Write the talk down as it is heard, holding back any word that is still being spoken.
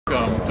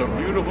welcome to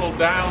beautiful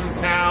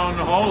downtown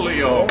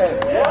Holyoke.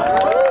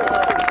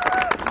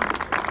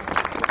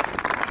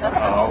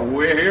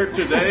 We're here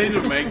today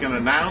to make an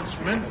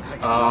announcement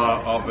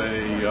of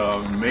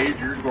a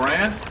major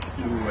grant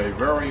to a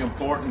very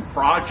important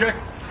project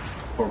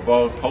for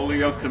both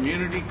Holyoke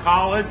Community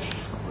College,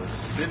 the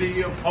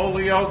city of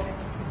Holyoke,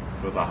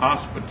 for the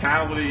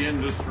hospitality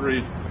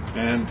industry,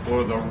 and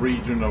for the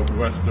region of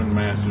Western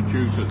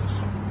Massachusetts.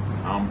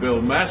 I'm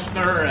Bill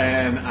Messner,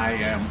 and I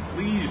am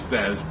pleased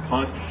as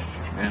punch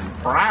and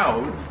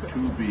proud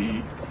to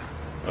be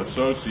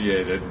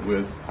associated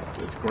with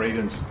this great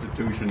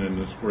institution in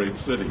this great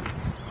city.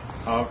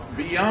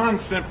 Beyond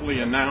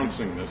simply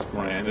announcing this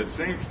grant, it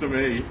seems to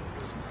me,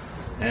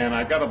 and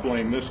I got to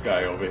blame this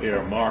guy over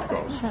here,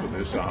 Marcos, for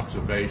this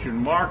observation.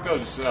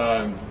 Marcos,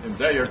 a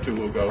day or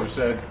two ago,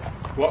 said,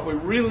 what we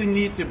really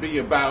need to be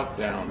about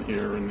down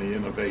here in the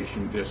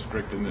Innovation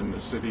District and in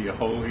the city of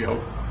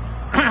Holyoke,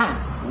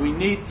 we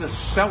need to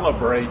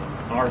celebrate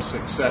our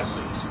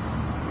successes.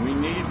 We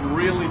need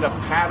really to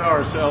pat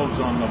ourselves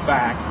on the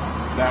back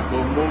that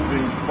we're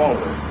moving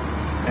forward.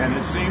 And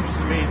it seems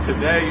to me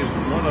today is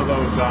one of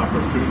those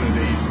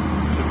opportunities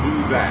to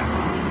do that.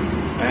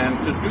 And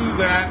to do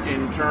that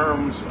in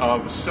terms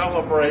of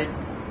celebrate,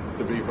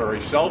 to be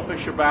very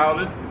selfish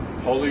about it,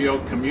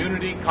 Holyoke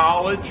Community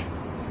College,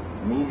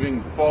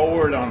 moving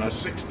forward on a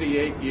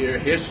 68-year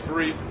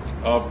history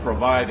of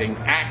providing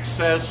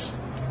access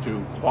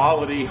to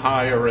quality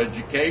higher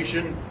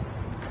education,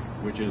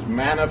 which is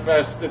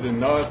manifested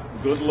in the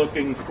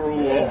good-looking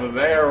crew over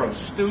there of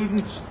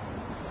students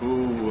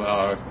who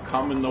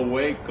come in the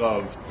wake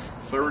of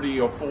 30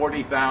 or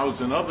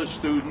 40,000 other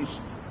students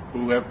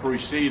who have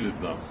preceded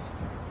them.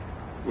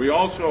 We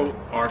also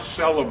are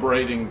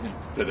celebrating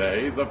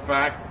today the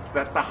fact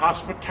that the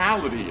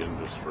hospitality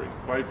industry,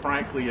 quite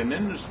frankly, an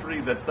industry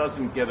that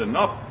doesn't get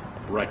enough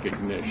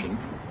recognition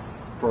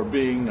for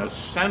being a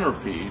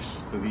centerpiece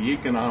to the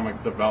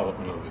economic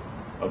development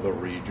of the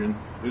region,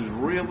 is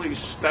really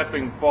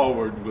stepping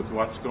forward with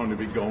what's going to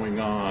be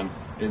going on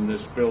in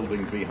this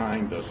building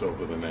behind us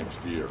over the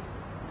next year.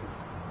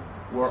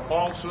 We're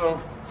also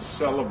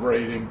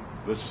celebrating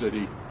the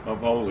city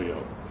of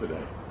Holyoke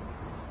today,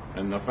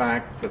 and the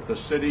fact that the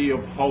city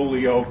of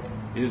Holyoke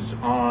is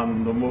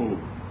on the move.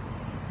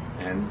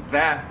 And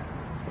that,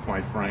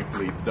 quite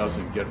frankly,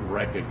 doesn't get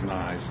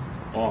recognized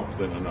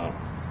often enough.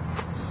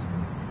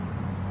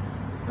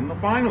 And the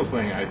final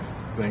thing I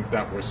think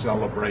that we're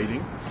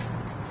celebrating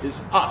is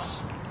us.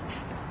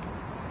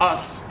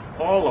 Us,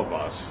 all of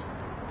us,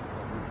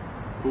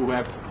 who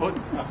have put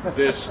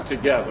this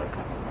together.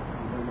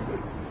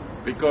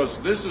 Because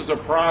this is a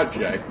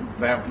project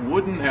that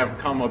wouldn't have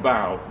come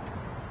about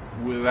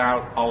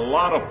without a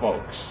lot of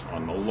folks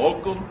on the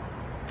local,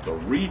 the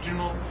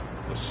regional,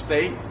 the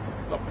state,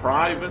 the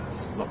private,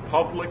 the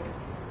public,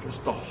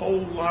 just a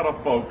whole lot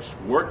of folks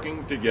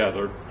working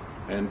together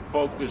and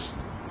focused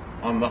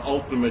on the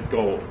ultimate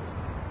goal.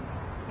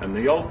 And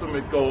the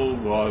ultimate goal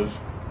was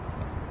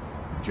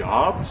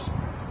jobs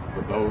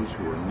for those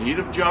who are in need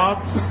of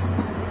jobs,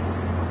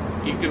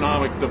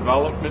 economic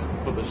development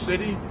for the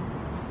city,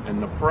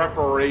 and the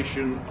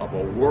preparation of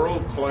a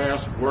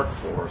world-class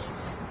workforce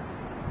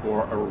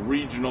for a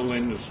regional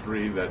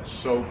industry that's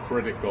so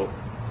critical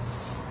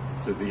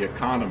to the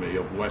economy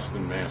of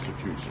Western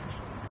Massachusetts.